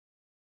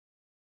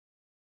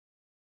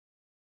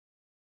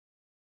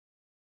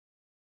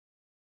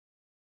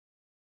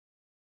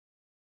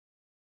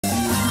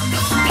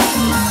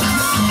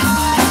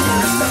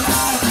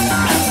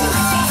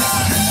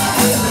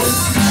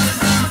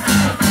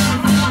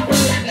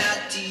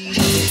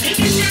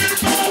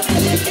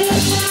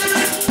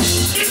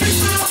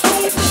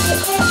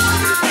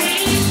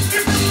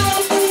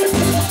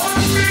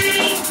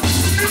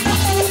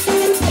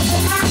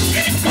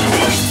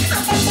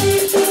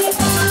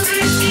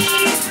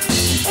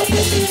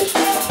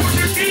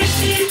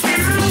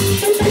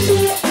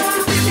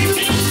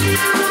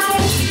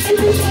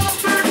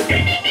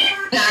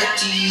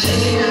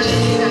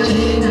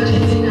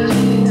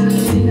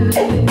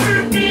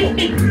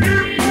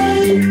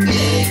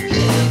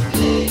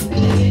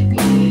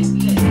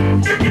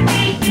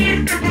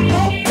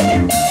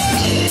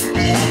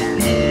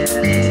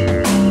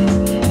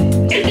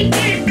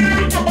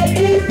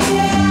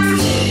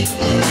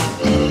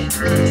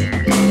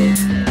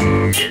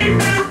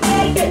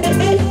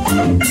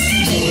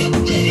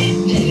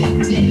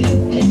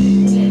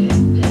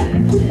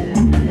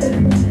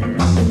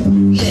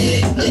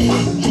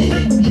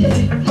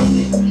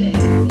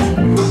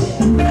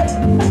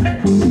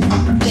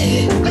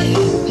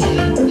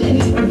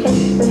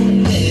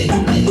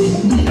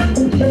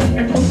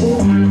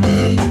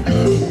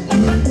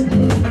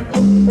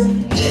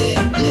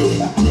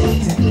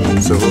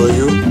So who are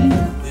you?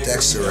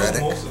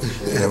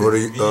 And what do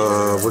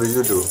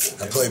you do?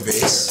 I play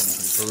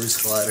bass for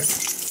RootsCollider.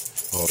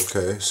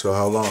 Okay, so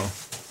how long?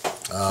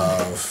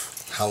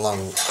 How long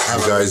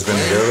have you guys been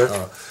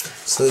together?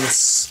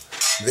 Since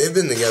they've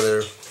been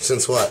together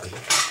since what?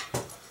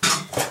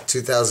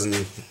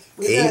 2008?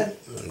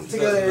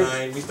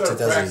 2009. We started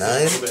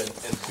 2009?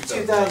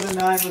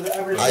 2009 with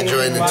everything. I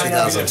joined in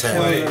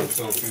 2010.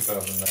 Until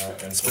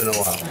 2009. It's been a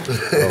while.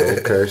 Oh,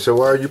 okay, so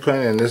why are you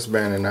playing in this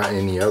band and not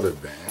any other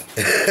band?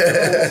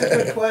 That's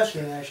a good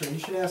question, actually. You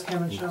should ask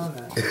him and Sean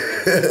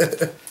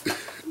that.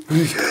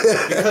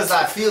 Because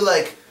I feel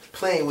like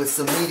playing with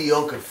some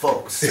mediocre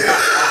folks.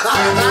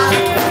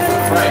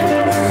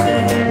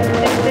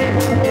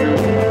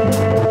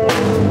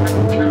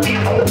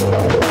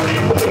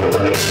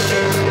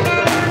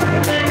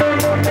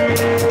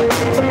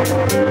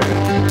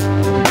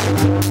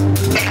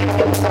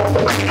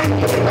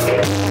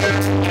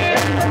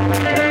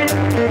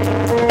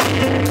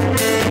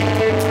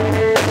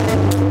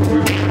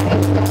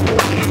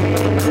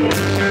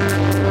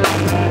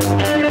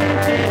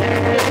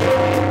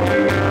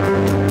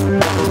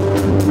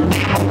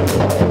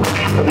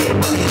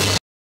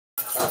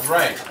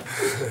 Right.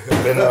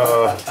 And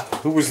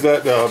who was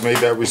that made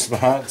that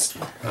response?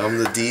 I'm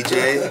the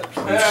DJ.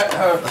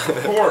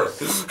 Of course.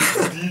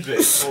 DJ,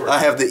 of course. I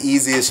have the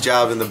easiest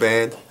job in the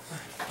band.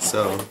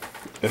 So.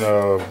 And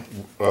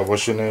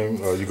what's your name?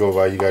 You go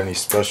by? You got any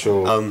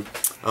special? I'm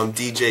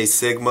DJ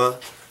Sigma.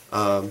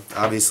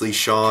 Obviously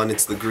Sean.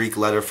 It's the Greek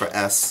letter for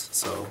S.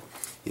 So,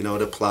 you know,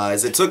 it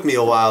applies. It took me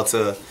a while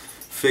to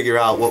figure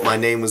out what my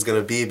name was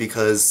gonna be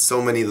because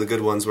so many of the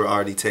good ones were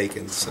already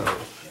taken. So.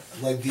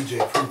 Like DJ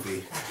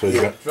Poopy. So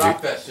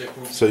Drop that shit,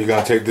 Poopy. So you're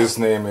gonna take this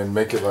name and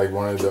make it like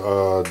one of the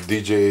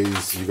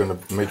DJs. You're gonna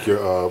make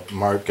your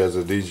mark as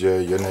a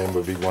DJ. Your name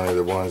would be one of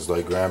the ones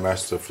like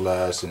Grandmaster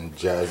Flash and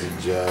Jazzy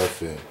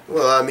Jeff. And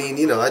Well, I mean,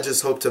 you know, I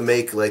just hope to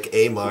make like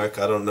a mark.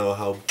 I don't know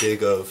how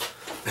big of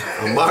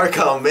a mark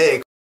I'll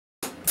make.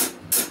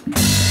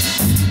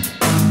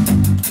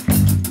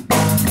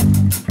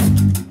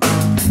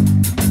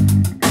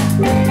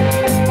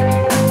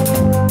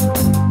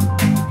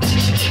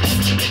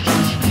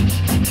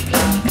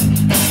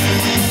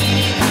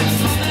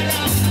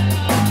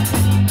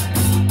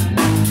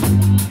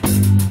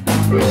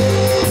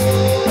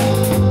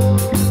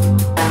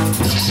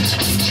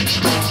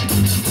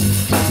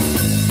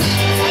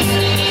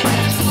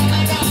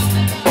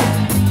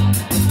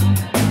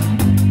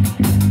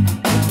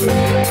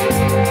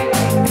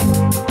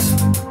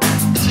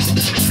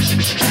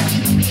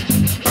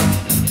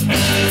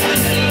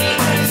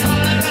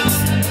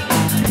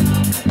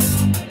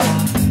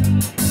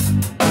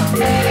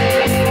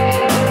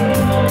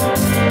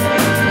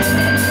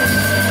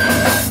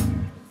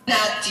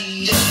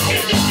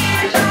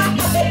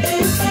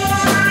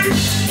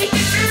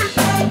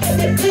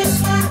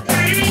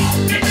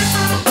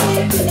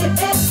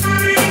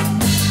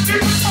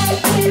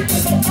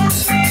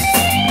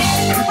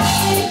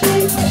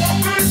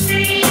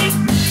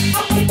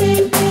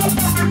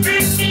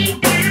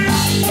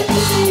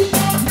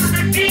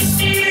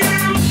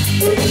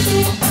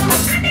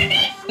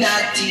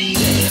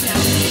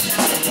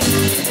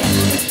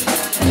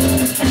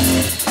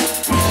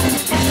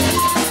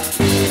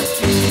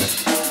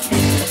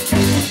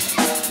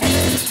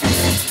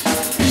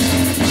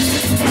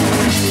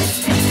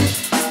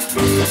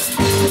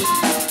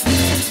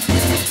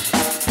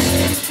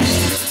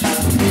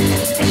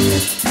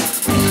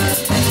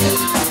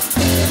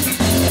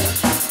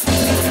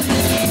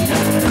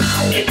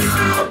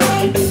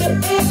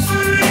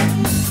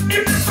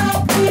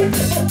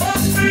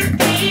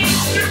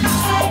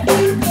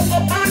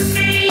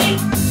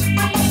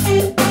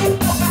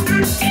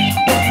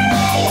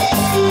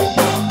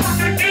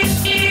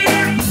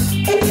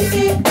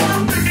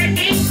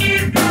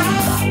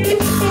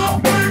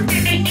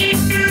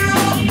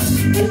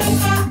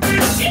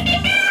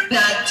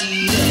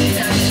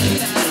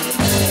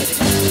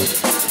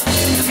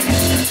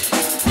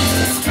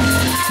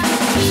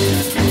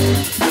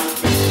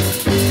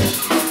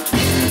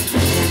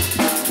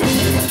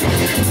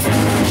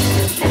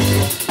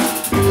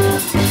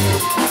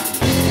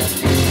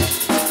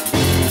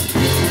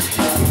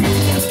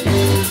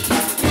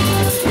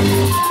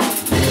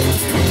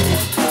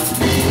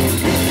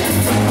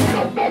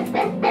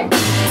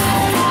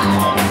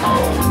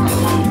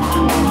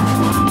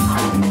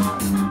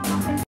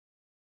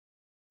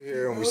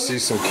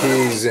 some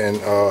keys and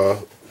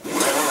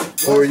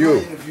who are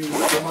you?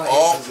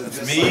 Oh,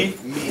 it's me.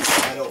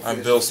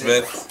 I'm Bill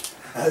Smith.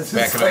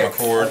 Backing up my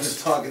chords. I'm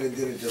just talking and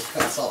then it just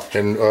cuts off.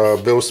 And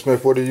Bill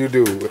Smith, what do you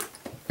do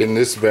in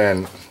this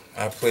band?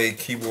 I play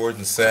keyboards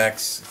and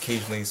sax,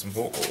 occasionally some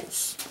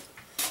vocals.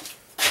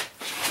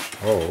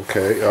 Oh,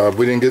 okay.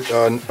 We didn't get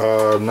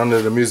none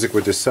of the music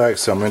with the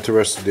sax. So I'm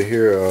interested to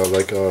hear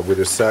with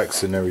the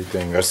sax and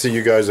everything. I see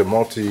you guys are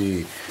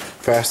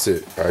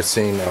multi-faceted. I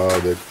seen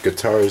the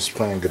guitarists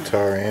playing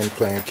guitar and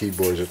playing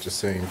keyboards at the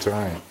same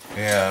time.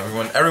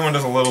 Yeah, everyone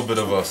does a little bit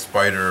of a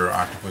spider or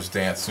octopus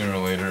dance sooner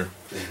or later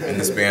in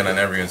this band on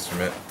every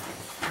instrument.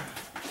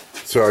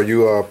 So are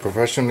you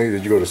professionally?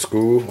 Did you go to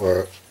school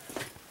or?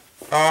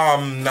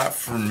 Not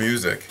for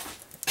music.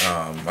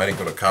 I didn't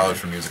go to college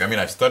for music. I mean,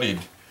 I studied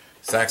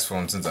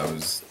saxophone since I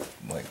was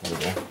like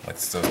little, like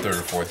so 3rd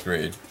or 4th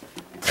grade.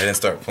 I didn't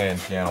start playing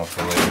piano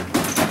until later,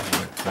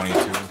 like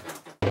 22.